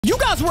You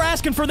guys were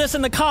asking for this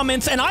in the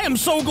comments, and I am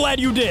so glad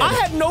you did. I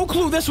had no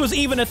clue this was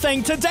even a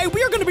thing. Today,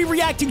 we are going to be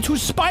reacting to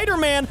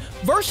Spider-Man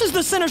versus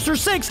the Sinister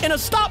Six in a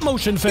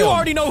stop-motion film. You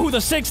already know who the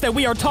six that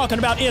we are talking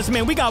about is,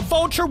 man. We got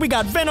Vulture, we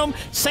got Venom,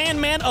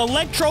 Sandman,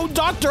 Electro,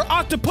 Dr.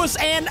 Octopus,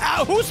 and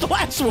who's the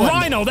last one?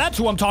 Rhino, that's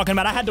who I'm talking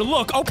about. I had to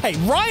look. Okay,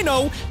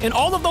 Rhino and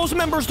all of those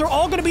members, they're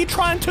all going to be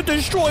trying to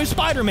destroy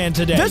Spider-Man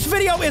today. This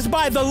video is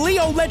by the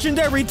Leo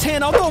Legendary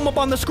 10. I'll throw him up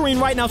on the screen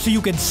right now so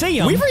you can see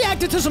him. We've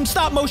reacted to some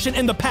stop-motion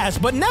in the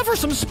past, but never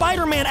some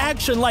Spider-Man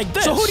action like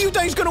this. So who do you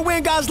think's gonna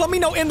win, guys? Let me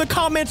know in the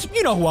comments.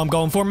 You know who I'm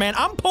going for, man.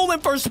 I'm pulling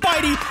for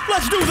Spidey.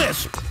 Let's do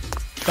this.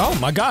 Oh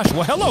my gosh.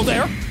 Well, hello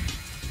there.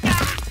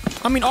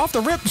 I mean, off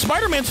the rip,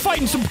 Spider-Man's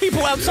fighting some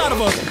people outside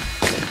of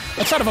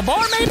a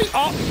bar, maybe?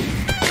 Oh.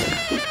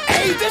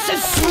 Hey, this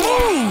is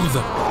smooth.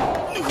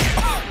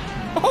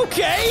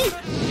 Okay.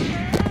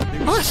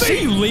 I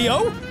see you,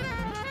 Leo. A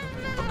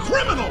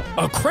criminal.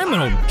 A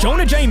criminal.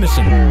 Jonah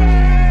Jameson.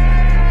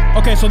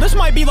 Okay, so this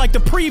might be like the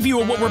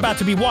preview of what we're about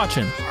to be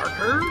watching.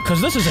 Parker?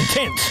 Because this is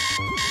intense.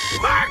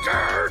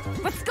 Parker!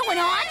 What's going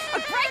on?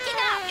 I'm breaking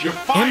up! You're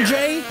fired!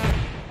 MJ?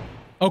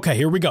 Okay,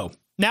 here we go.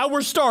 Now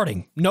we're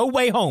starting. No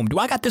Way Home. Do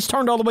I got this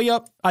turned all the way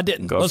up? I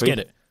didn't. Coffee? Let's get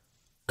it.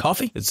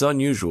 Coffee? It's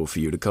unusual for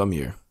you to come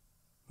here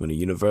when a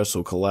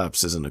universal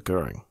collapse isn't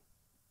occurring.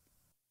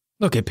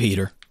 Look at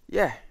Peter.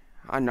 Yeah,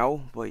 I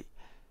know, but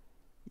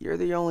you're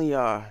the only,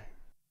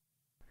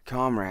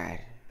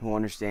 comrade who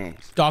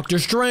understands. Doctor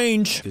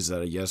Strange. Is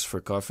that a yes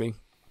for coffee?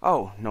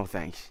 Oh, no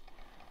thanks.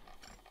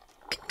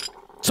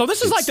 So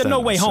this is like the No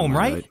Way Home,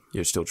 right?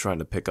 You're still trying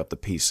to pick up the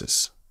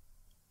pieces.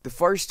 The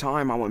first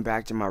time I went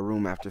back to my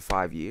room after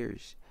 5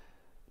 years,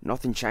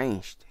 nothing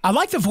changed. I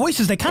like the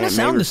voices. They kind of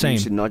sound the same.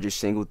 I to nudge a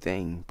single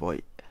thing,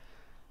 but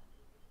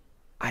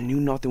I knew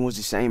nothing was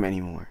the same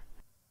anymore.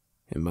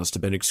 It must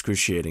have been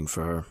excruciating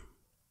for her.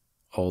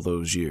 All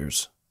those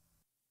years.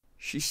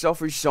 She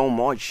suffers so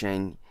much,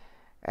 and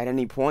at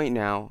any point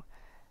now,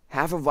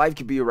 half of life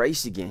could be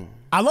erased again.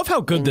 I love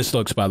how good this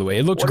looks, by the way.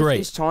 It looks great. What if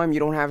this time you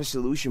don't have a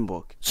solution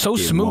book? So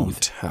smooth. It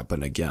won't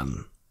happen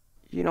again.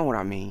 You know what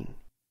I mean.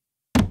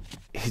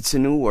 It's a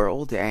new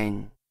world,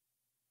 and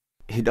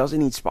he doesn't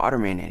need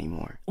Spider-Man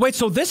anymore. Wait,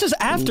 so this is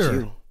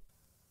after?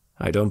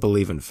 I don't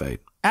believe in fate.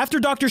 After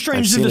Doctor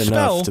Strange I've did the seen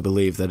spell enough to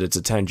believe that it's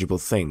a tangible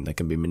thing that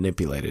can be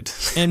manipulated.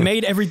 and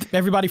made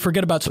everybody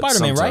forget about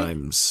Spider-Man, right?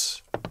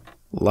 Sometimes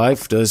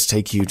life does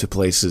take you to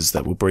places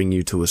that will bring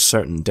you to a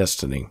certain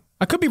destiny.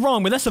 I could be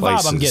wrong, but that's the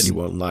vibe I'm getting. You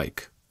won't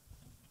like.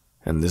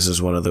 And this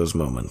is one of those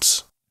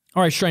moments.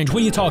 All right, Strange,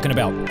 what are you talking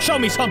about? Show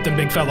me something,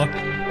 big fella.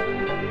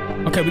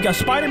 Okay, we got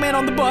Spider-Man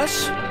on the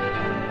bus.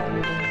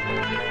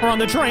 Or on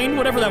the train,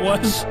 whatever that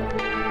was.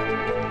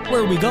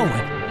 Where are we going?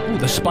 Ooh,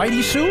 the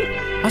Spidey suit?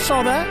 I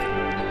saw that.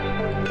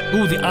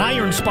 Ooh, the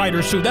Iron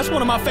Spider suit. That's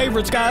one of my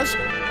favorites, guys.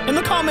 In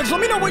the comments, let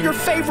me know what your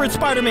favorite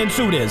Spider-Man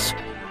suit is.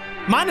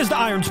 Mine is the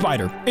Iron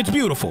Spider. It's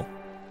beautiful.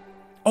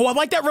 Oh, I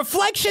like that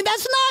reflection.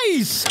 That's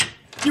nice.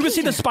 You can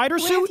see the spider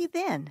suit? Where have you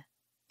been?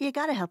 You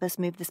gotta help us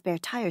move the spare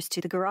tires to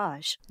the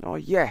garage. Oh,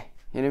 yeah.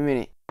 In a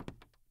minute.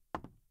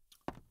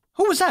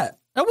 Who was that?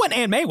 That wasn't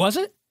Aunt May, was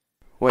it?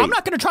 Wait. I'm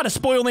not going to try to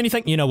spoil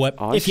anything. You know what?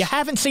 If you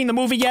haven't seen the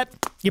movie yet,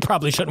 you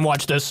probably shouldn't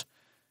watch this.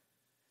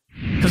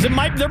 Because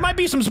there might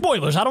be some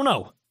spoilers. I don't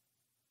know.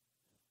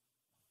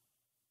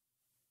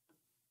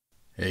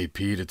 Hey,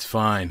 Pete, it's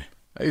fine.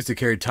 I used to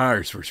carry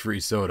tires for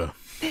free soda.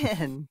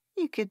 Ben,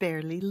 you could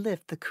barely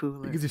lift the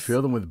cooler. Because you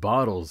fill them with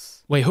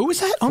bottles. Wait, who is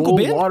that? Uncle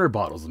Ben? Full water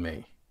bottles,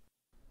 me.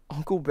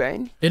 Uncle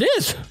Ben? It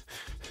is.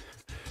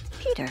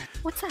 Peter,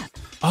 what's up?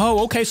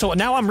 Oh, okay, so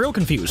now I'm real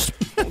confused.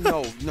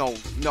 No.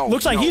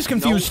 Looks like he's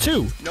confused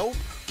too. No,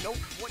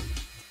 what?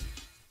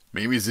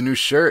 Maybe it's a new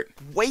shirt.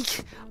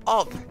 Wake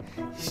up.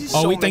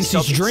 Oh, he thinks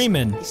he's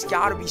dreaming. It's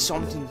gotta be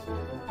something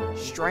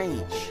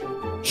strange.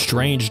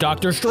 Strange,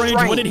 Doctor Strange.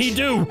 What did he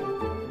do?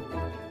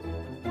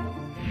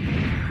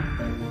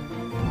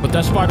 Put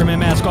that Spider-Man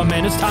mask on,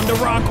 man. It's time to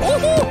rock.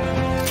 Ooh,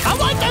 I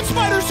like that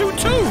spider suit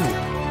too.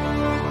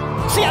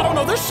 See, I don't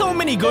know. There's so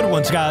many good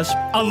ones, guys.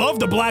 I love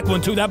the black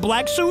one, too. That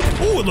black suit,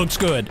 ooh, it looks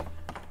good.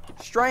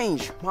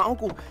 Strange. My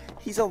uncle,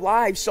 he's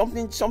alive.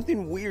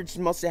 Something weird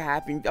must have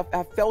happened.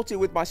 I felt it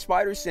with my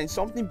spider sense.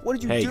 Something, what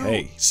did you do?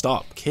 Hey,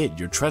 stop. Kid,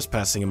 you're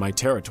trespassing in my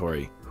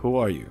territory. Who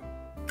are you?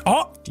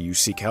 Oh! Do you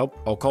seek help?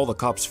 I'll call the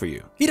cops for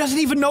you. He doesn't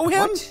even know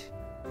him? What?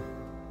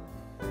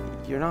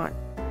 You're not.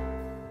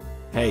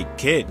 Hey,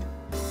 kid.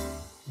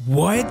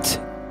 What?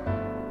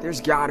 There's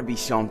gotta be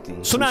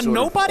something. So now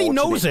nobody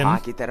knows him.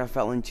 Pocket that I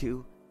fell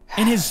into.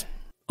 And his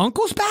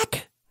uncle's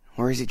back?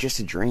 Or is it just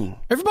a dream?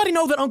 Everybody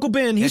know that Uncle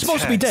Ben, he's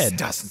supposed to be dead.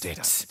 Doesn't it?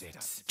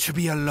 To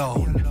be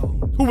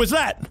alone. Who was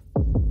that?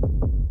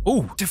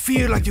 Ooh. To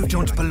feel like you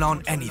don't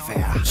belong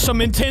anywhere. Some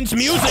intense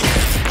music.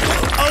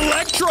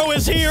 Electro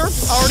is here.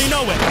 I already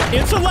know it.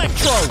 It's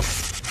Electro.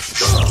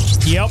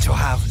 Yep. To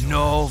have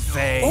no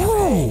faith.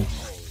 Ooh.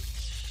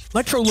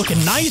 Electro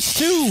looking nice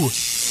too.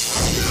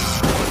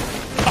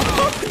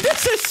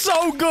 This is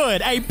so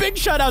good. Hey, big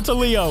shout out to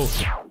Leo.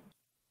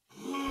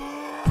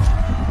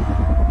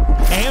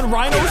 And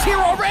Rhino's here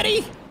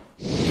already?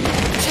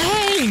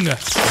 Dang, ring!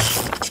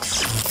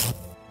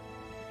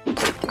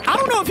 I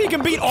don't know if he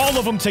can beat all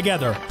of them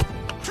together.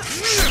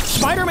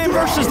 Spider-Man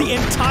versus the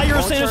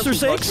entire Sinister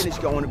Six? Is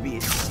going to be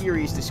a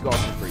serious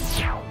discussion for you.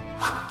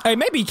 Hey,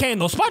 maybe he can,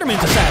 though.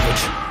 Spider-Man's a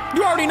savage.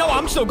 You already know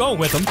I'm still going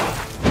with him.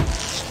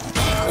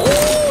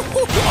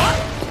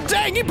 Ooh,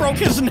 dang, he broke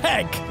his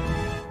neck.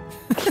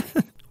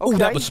 Okay. Ooh,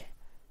 that was...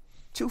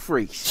 Two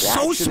freaks.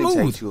 So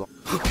smooth.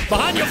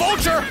 Behind you,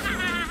 Vulture!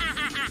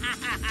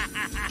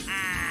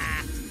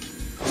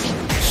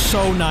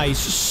 So nice.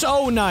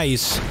 So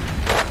nice.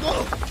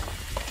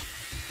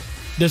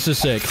 This is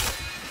sick.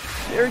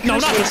 No,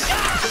 not this.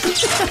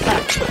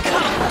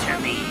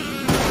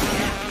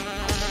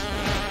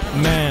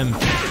 Man.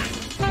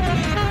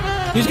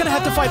 He's gonna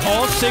have to fight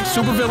all 6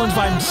 supervillains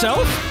by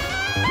himself?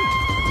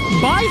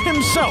 By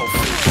himself.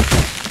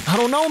 I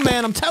don't know,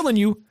 man. I'm telling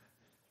you.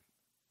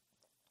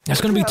 That's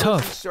gonna be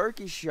tough.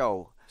 Circus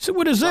show. So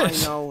what is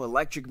this? Rhino,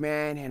 Electric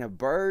Man, and a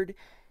bird.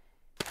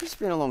 It's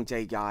been a long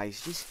day,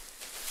 guys.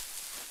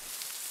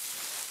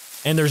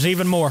 And there's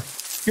even more.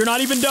 You're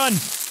not even done.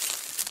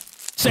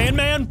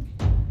 Sandman?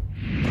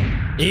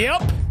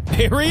 Yep,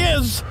 here he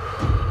is.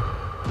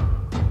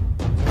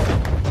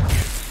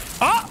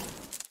 Ah!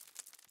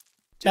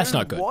 That's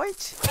not good. What?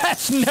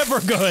 That's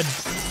never good.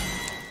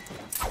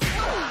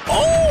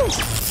 Oh!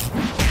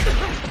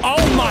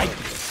 Oh my.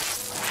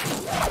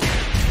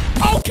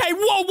 Okay,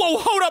 whoa,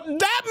 hold up.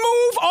 That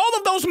move, all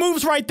of those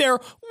moves right there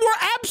were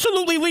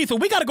absolutely lethal.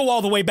 We gotta go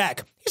all the way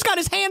back. He's got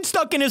his hand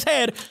stuck in his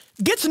head,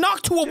 gets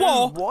knocked to a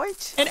wall.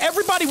 What? And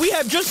everybody we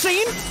have just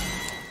seen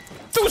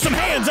threw some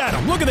hands at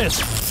him. Look at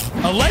this.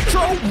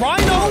 Electro,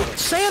 Rhino,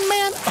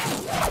 Sandman.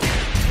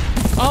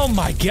 Oh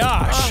my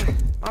gosh.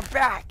 I'm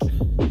back.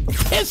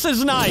 This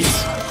is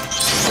nice.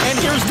 And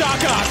here's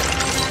Doc Ock.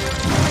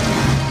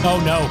 Oh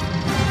no.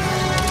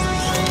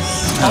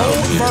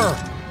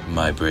 Over.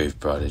 My brave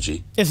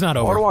prodigy. It's not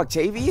over. Otto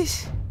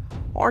Octavius?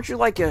 Aren't you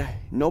like a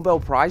Nobel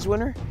Prize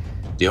winner?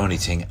 The only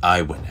thing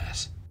I win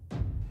at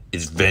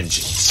is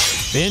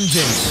vengeance.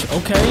 Vengeance.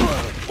 Okay.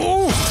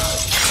 Ooh.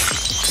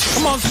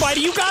 Come on,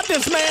 Spidey. You got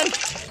this, man.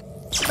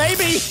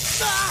 Maybe.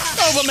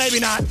 Oh, but maybe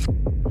not.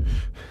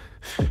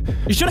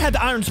 You should have had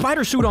the Iron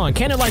Spider suit on.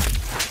 Can it, like,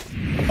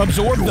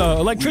 absorb the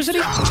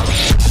electricity?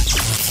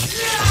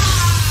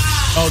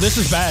 Oh, this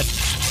is bad.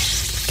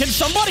 Can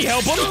somebody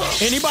help him?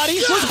 Anybody?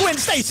 Where's Gwen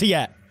Stacy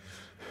at?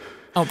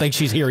 I don't think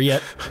she's here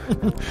yet. I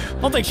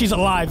don't think she's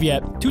alive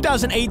yet.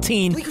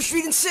 2018.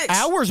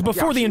 Hours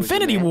before the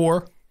Infinity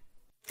War.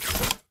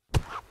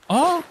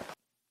 Oh.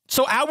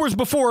 So hours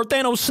before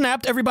Thanos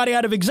snapped everybody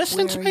out of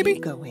existence, maybe?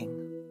 Where are you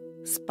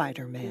going,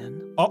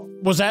 Spider-Man? Oh,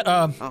 was that,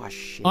 Oh,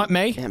 shit. Aunt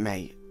May? Aunt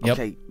May. Yep.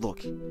 Okay,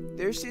 look.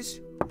 There's this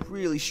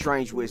really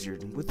strange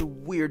wizard with a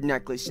weird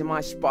necklace and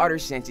my spider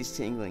sense is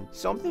tingling.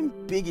 Something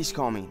big is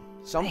coming.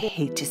 I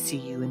hate to see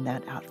you in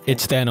that outfit.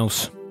 It's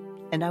Thanos.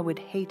 And I would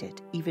hate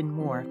it even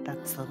more if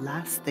that's the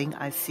last thing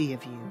I see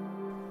of you.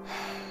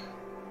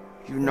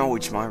 You know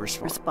it's my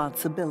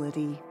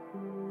responsibility.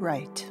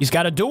 Right. He's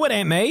got to do it,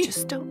 Aunt May.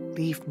 Just don't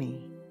leave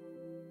me.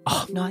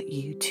 Oh. Not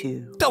you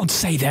too. Don't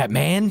say that,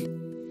 man.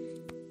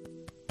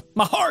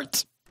 My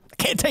heart. I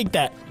can't take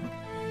that.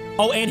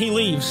 Oh, and he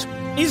leaves.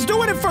 He's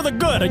doing it for the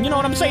good, and you know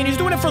what I'm saying? He's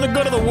doing it for the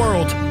good of the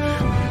world.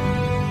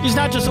 He's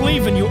not just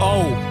leaving you.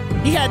 Oh,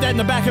 he had that in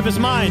the back of his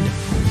mind.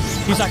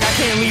 He's like, I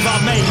can't leave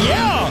Aunt May.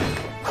 Yeah!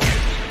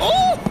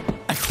 Oh!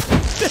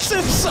 This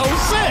is so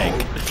sick!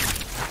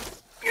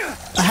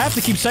 I have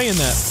to keep saying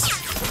that.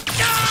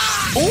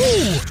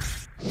 Ooh!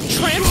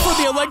 Transfer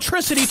the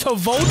electricity to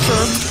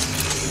Vulture.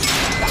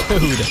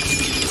 Dude.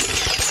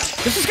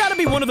 This has got to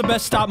be one of the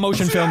best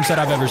stop-motion films that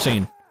I've ever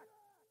seen.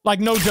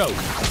 Like, no joke.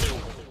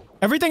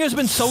 Everything has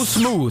been so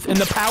smooth, and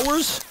the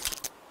powers...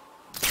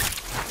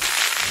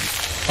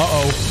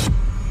 Uh-oh.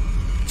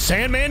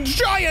 Sandman's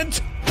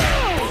giant!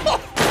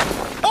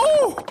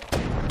 Oh!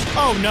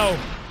 Oh, no.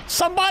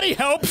 Somebody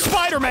help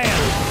Spider-Man!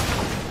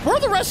 Where are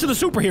the rest of the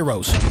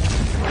superheroes?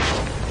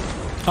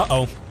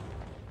 Uh-oh.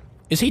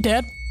 Is he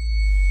dead?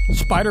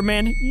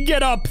 Spider-Man,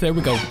 get up! There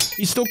we go.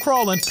 He's still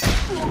crawling.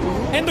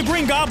 And the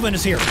Green Goblin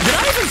is here. Did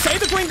I even say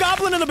the Green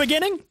Goblin in the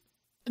beginning?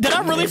 Did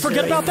I really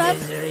forget about that?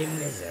 Misery.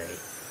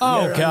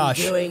 Oh, Your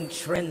gosh. undoing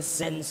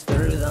transcends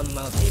through the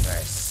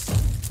multiverse.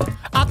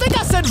 I think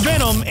I said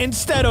Venom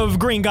instead of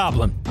Green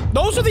Goblin.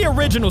 Those are the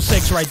original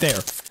 6 right there.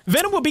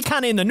 Venom will be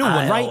kind of in the new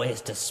one, right? I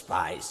always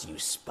despised you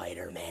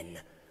Spider-Men,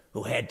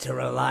 who had to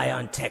rely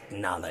on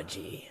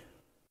technology.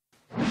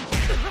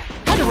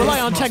 Had to rely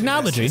on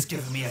technology?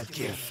 Give me a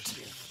gift.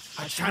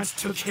 A chance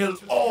to kill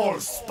all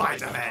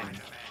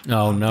Spider-Men.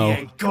 Oh, no.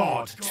 Be a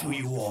god to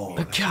you all.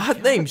 A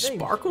god named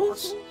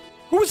Sparkles?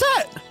 Who was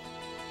that?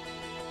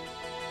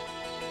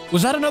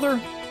 Was that another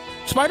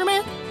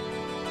Spider-Man?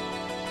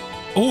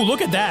 Oh,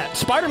 look at that.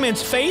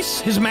 Spider-Man's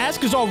face, his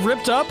mask is all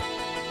ripped up.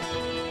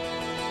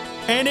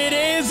 And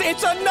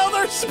it's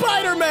another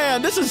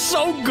Spider-Man. This is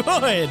so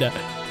good.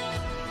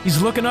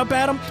 He's looking up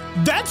at him.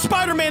 That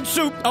Spider-Man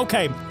suit.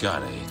 Okay.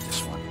 Gotta hate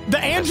this one. The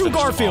Andrew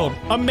Garfield.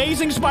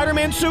 Amazing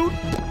Spider-Man suit.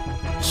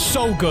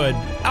 So good.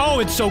 Oh,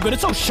 it's so good.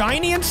 It's so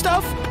shiny and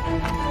stuff.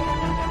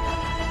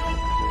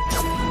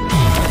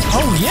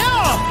 Oh,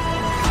 yeah!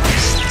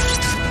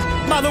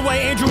 By the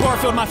way, Andrew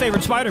Garfield, my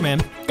favorite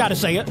Spider-Man. Gotta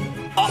say it.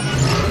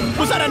 Oh,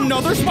 was that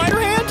another spider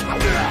hand?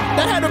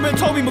 That had to have been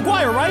Tobey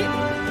Maguire, right?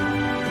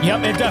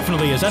 Yep, it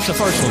definitely is. That's the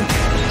first one.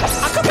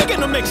 I could be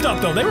getting them mixed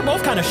up, though. They were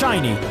both kind of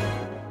shiny.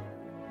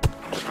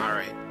 All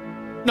right.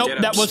 Nope,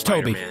 that was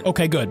Tobey.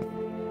 Okay, good.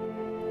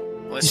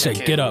 Listen, you said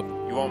kid, get up.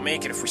 You won't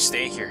make it if we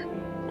stay here.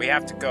 We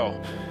have to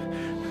go.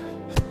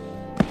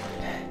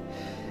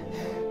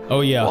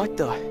 Oh, yeah. What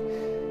the?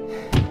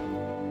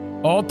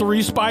 All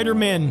three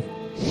Spider-Men.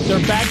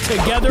 They're back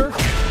together.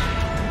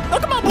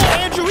 Look at my boy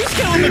Andrew. He's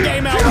killing the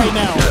game out right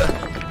now.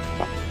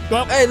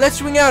 Well, hey, let's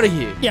swing out of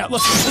here. Yeah,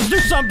 let's do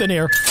something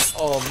here.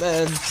 Oh,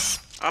 man.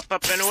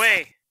 Up and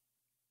away.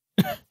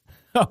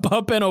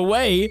 Up and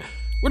away?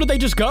 Where did they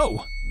just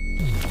go?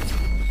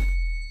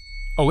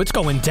 Oh, it's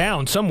going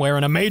down somewhere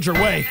in a major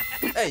way.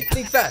 Hey,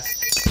 think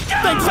fast.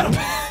 Think fast.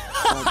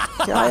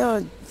 Can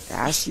I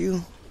ask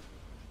you?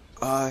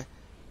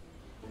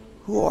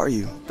 Who are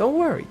you? Don't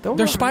worry.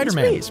 They're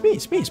Spider-Man. It's me.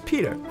 It's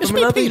Peter. It's From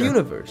me, another Peter.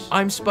 universe.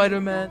 I'm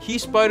Spider-Man.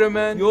 He's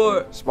Spider-Man.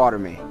 You're...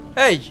 Spider-Man.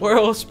 Hey, we're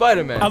all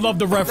Spider-Man. I love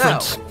the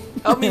reference. Now,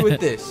 help me with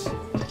this.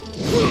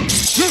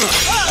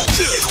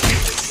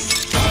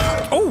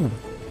 Oh.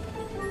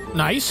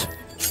 Nice.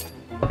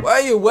 Why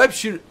are you web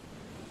shoot?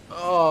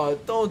 Oh,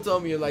 don't tell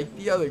me you're like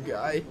the other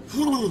guy.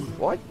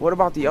 What? What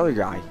about the other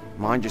guy?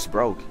 Mine just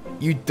broke.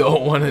 You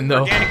don't want to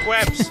know. Organic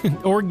webs.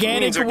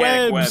 Organic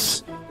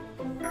webs.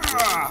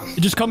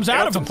 It just comes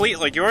out of them. Complete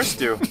like yours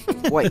do.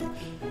 Wait,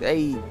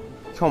 they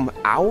come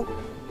out?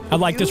 I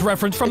like this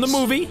reference from the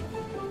movie.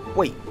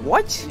 Wait,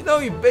 what? You know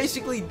you're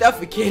basically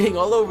defecating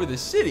all over the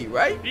city,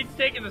 right? He's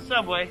taking the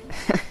subway.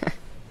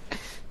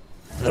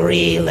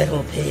 3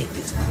 little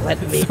pigs. Let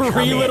me come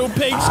 3 little in.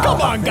 pigs.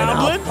 Come on,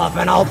 Goblin. I'll puff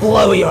and I'll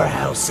blow your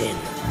house in.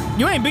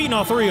 You ain't beating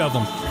all 3 of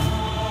them.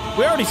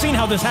 We already seen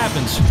how this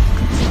happens.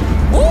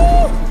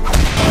 Woo!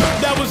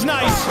 That was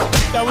nice.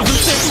 That was a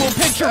sick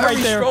little picture right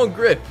there. Strong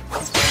grip.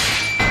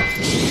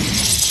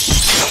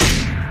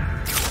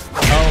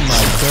 Oh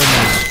my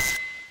goodness.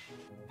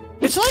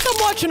 It's like I'm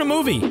watching a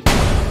movie.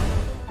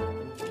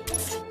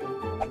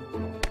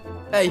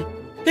 Hey,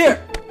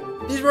 here.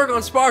 These work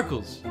on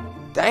sparkles.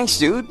 Thanks,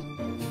 dude.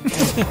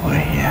 Oh,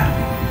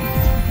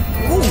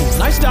 yeah. Ooh,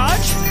 nice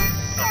dodge.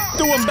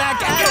 Threw him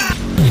back at him.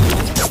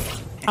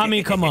 I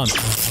mean, come on.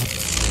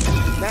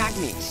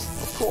 Magnets,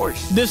 of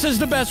course. This is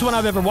the best one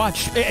I've ever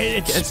watched.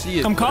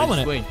 I'm calling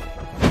it.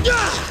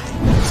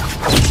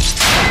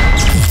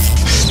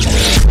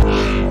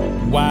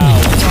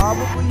 Wow.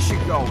 Probably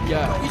should go.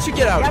 Yeah, we should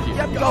get out of here.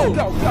 Yep, go.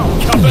 Y'all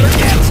better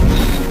get.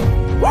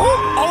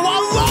 Oh, I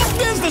love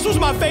this. This was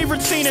my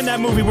favorite scene in that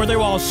movie where they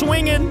were all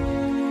swinging.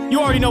 You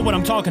already know what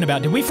I'm talking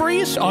about. Did we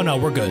freeze? Oh, no,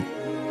 we're good.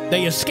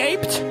 They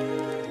escaped.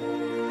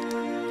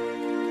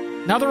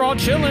 Now they're all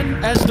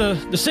chilling as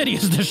the city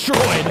is destroyed.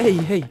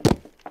 Hey.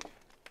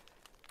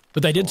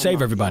 But they did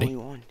save everybody.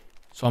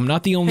 So I'm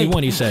not the only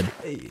one, he said.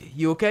 Hey,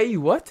 you okay?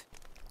 You what?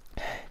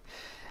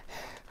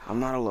 I'm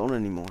not alone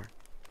anymore.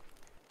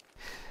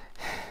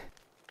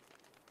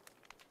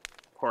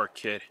 Poor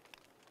kid.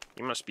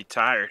 You must be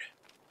tired.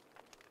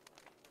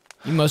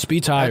 You must be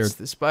tired. That's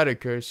the spider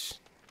curse.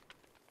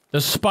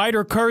 The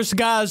spider curse,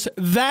 guys.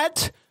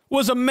 That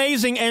was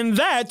amazing, and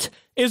that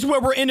is where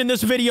we're ending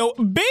this video.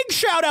 Big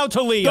shout out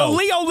to Leo. The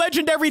Leo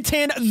Legendary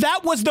 10.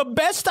 That was the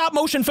best stop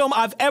motion film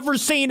I've ever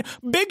seen.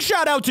 Big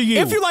shout out to you.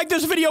 If you like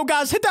this video,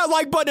 guys, hit that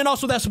like button and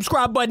also that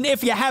subscribe button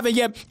if you haven't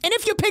yet. And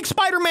if you pick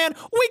Spider-Man,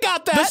 we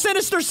got that. The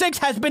Sinister Six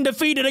has been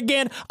defeated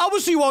again. I will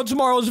see you all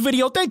tomorrow's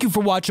video. Thank you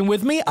for watching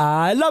with me.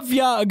 I love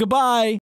ya. Goodbye.